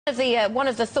One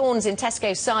of the thorns in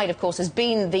Tesco's side, of course, has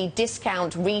been the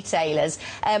discount retailers.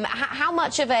 How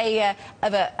much of a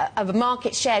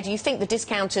market share do you think the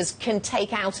discounters can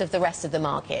take out of the rest of the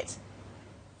market?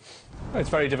 It's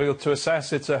very difficult to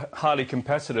assess. It's a highly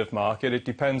competitive market. It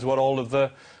depends what all of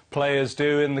the players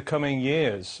do in the coming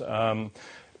years. The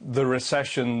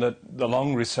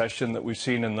long recession that we've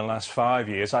seen in the last 5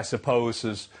 years, I suppose,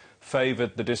 has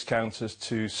favoured the discounters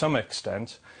to some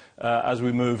extent. As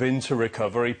we move into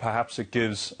recovery, perhaps it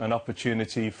gives an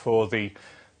opportunity for the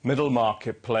middle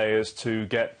market players to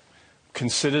get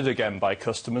considered again by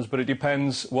customers, but it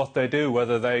depends what they do,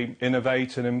 whether they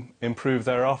innovate and improve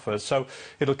their offers. So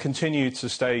it'll continue to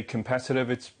stay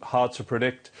competitive. It's hard to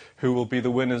predict who will be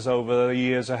the winners over the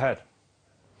years ahead.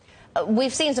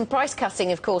 We've seen some price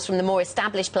cutting, of course, from the more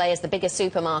established players, the bigger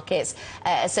supermarkets,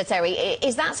 Sir Terry.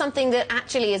 Is that something that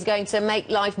actually is going to make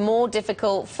life more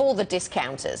difficult for the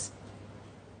discounters?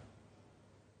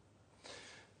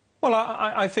 Well,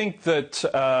 I think that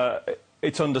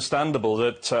it's understandable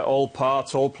that all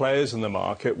players in the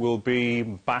market will be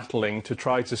battling to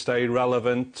try to stay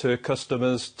relevant to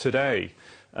customers today.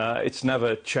 It's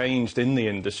never changed in the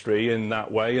industry in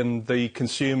that way, and the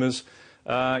consumers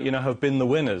have been the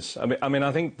winners. I mean,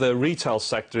 I think the retail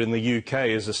sector in the UK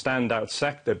is a standout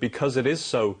sector because it is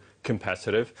so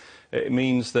competitive. It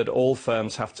means that all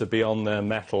firms have to be on their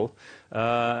mettle,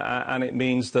 and it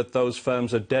means that those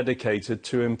firms are dedicated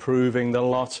to improving the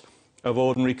lot of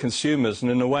ordinary consumers.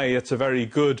 And in a way, it's a very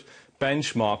good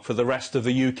benchmark for the rest of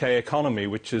the UK economy,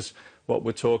 which is what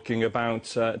we're talking about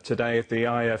today at the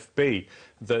IFB,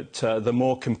 that the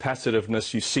more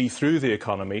competitiveness you see through the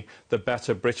economy, the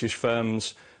better British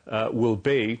firms will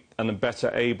be and the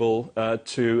better able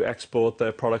to export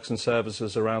their products and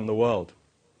services around the world.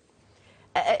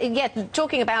 Yeah,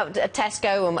 talking about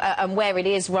Tesco and where it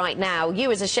is right now,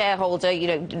 you as a shareholder,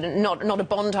 not a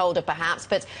bondholder perhaps,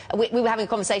 but we were having a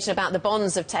conversation about the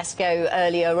bonds of Tesco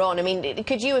earlier on. I mean,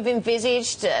 could you have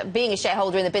envisaged, being a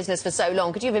shareholder in the business for so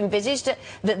long, could you have envisaged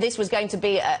that this was going to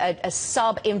be a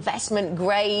sub-investment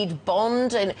grade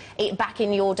bond back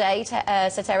in your day,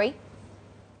 Sir Terry?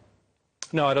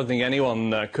 No, I don't think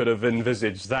anyone could have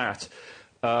envisaged that.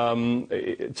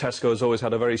 Tesco has always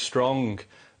had a very strong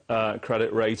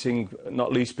credit rating,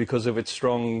 not least because of its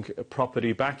strong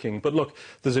property backing. But look,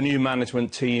 there's a new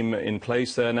management team in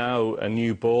place there now, a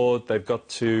new board. They've got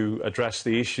to address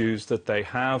the issues that they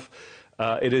have.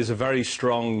 It is a very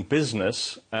strong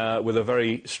business with a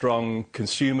very strong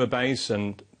consumer base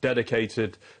and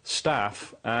dedicated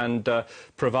staff, and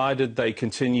provided they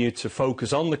continue to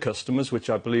focus on the customers, which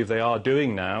I believe they are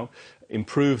doing now,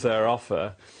 improve their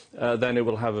offer, then it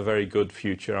will have a very good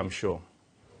future, I'm sure.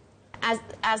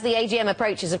 As the AGM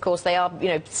approaches, of course, they are,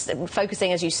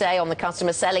 focusing, as you say, on the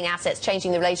customer, selling assets,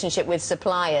 changing the relationship with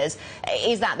suppliers.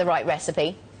 Is that the right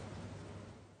recipe?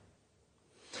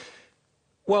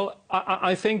 Well,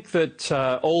 I think that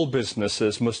all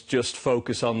businesses must just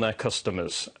focus on their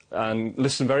customers and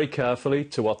listen very carefully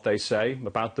to what they say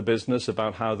about the business,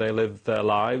 about how they live their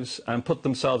lives, and put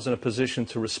themselves in a position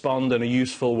to respond in a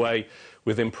useful way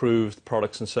with improved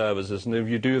products and services. And if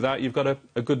you do that, you've got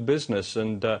a good business.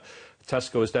 And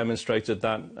Tesco has demonstrated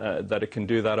that it can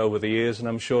do that over the years, and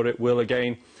I'm sure it will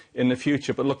again in the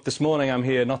future. But look, this morning I'm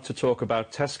here not to talk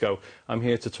about Tesco. I'm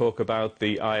here to talk about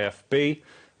the IFB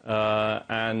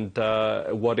and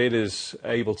what it is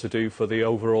able to do for the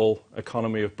overall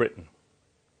economy of Britain.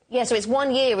 Yeah, so it's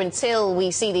 1 year until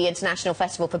we see the International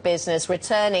Festival for Business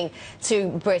returning to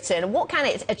Britain. What can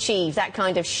it achieve, that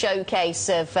kind of showcase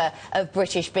of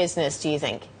British business, do you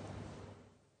think?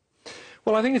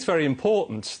 Well, I think it's very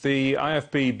important. The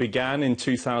IFB began in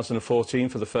 2014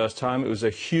 for the first time. It was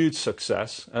a huge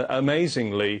success.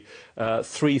 Amazingly,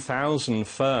 3,000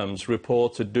 firms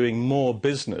reported doing more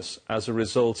business as a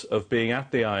result of being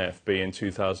at the IFB in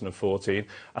 2014.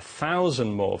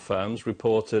 1,000 more firms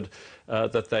reported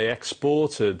that they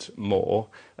exported more.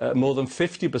 More than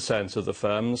 50% of the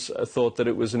firms thought that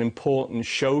it was an important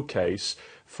showcase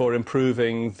for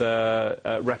improving their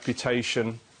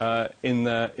reputation in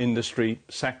their industry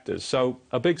sectors. So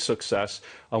a big success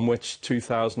on which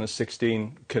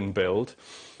 2016 can build.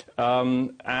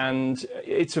 And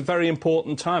it's a very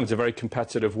important time. It's a very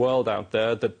competitive world out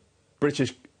there that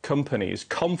British companies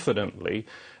confidently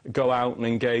go out and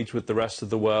engage with the rest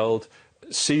of the world,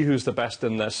 see who's the best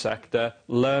in their sector,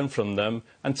 learn from them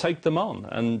and take them on.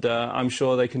 And I'm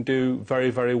sure they can do very,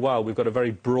 very well. We've got a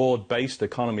very broad-based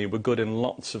economy. We're good in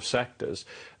lots of sectors.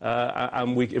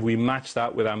 And if we match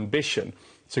that with ambition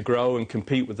to grow and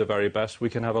compete with the very best, we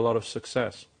can have a lot of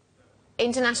success.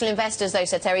 International investors, though,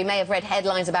 Sir Terry, may have read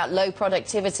headlines about low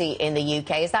productivity in the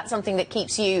UK. Is that something that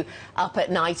keeps you up at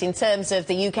night in terms of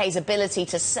the UK's ability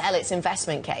to sell its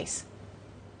investment case?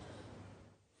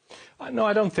 No,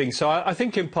 I don't think so. I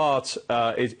think in part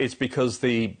it's because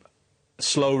the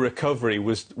slow recovery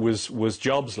was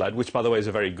jobs-led, which, by the way, is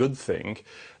a very good thing,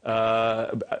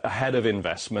 ahead of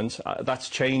investment. That's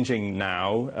changing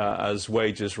now as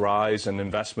wages rise and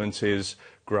investment is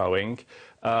growing.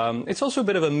 It's also a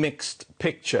bit of a mixed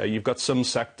picture. You've got some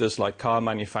sectors like car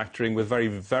manufacturing with very,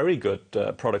 very good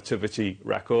productivity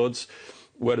records,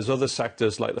 whereas other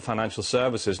sectors like the financial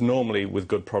services, normally with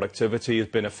good productivity, has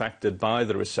been affected by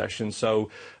the recession,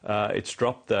 so it's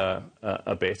dropped there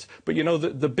a bit. But, you know,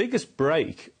 the biggest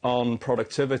brake on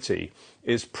productivity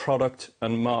is product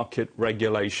and market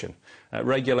regulation.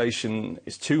 Regulation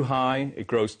is too high, it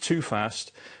grows too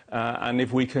fast, and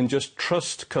if we can just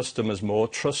trust customers more,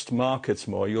 trust markets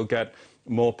more, you'll get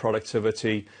more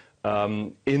productivity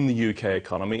in the UK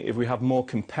economy. If we have more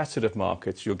competitive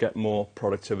markets, you'll get more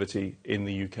productivity in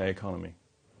the UK economy.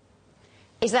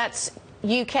 Is that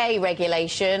UK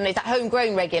regulation, is that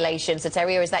homegrown regulation, Sir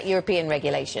Terry, or is that European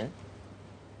regulation?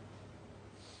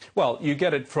 Well, you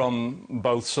get it from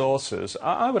both sources.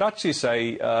 I would actually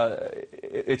say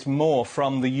it's more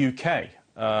from the UK.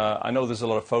 I know there's a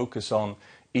lot of focus on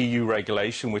EU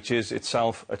regulation, which is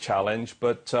itself a challenge,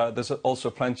 but there's also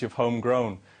plenty of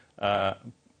homegrown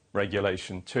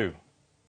regulation too.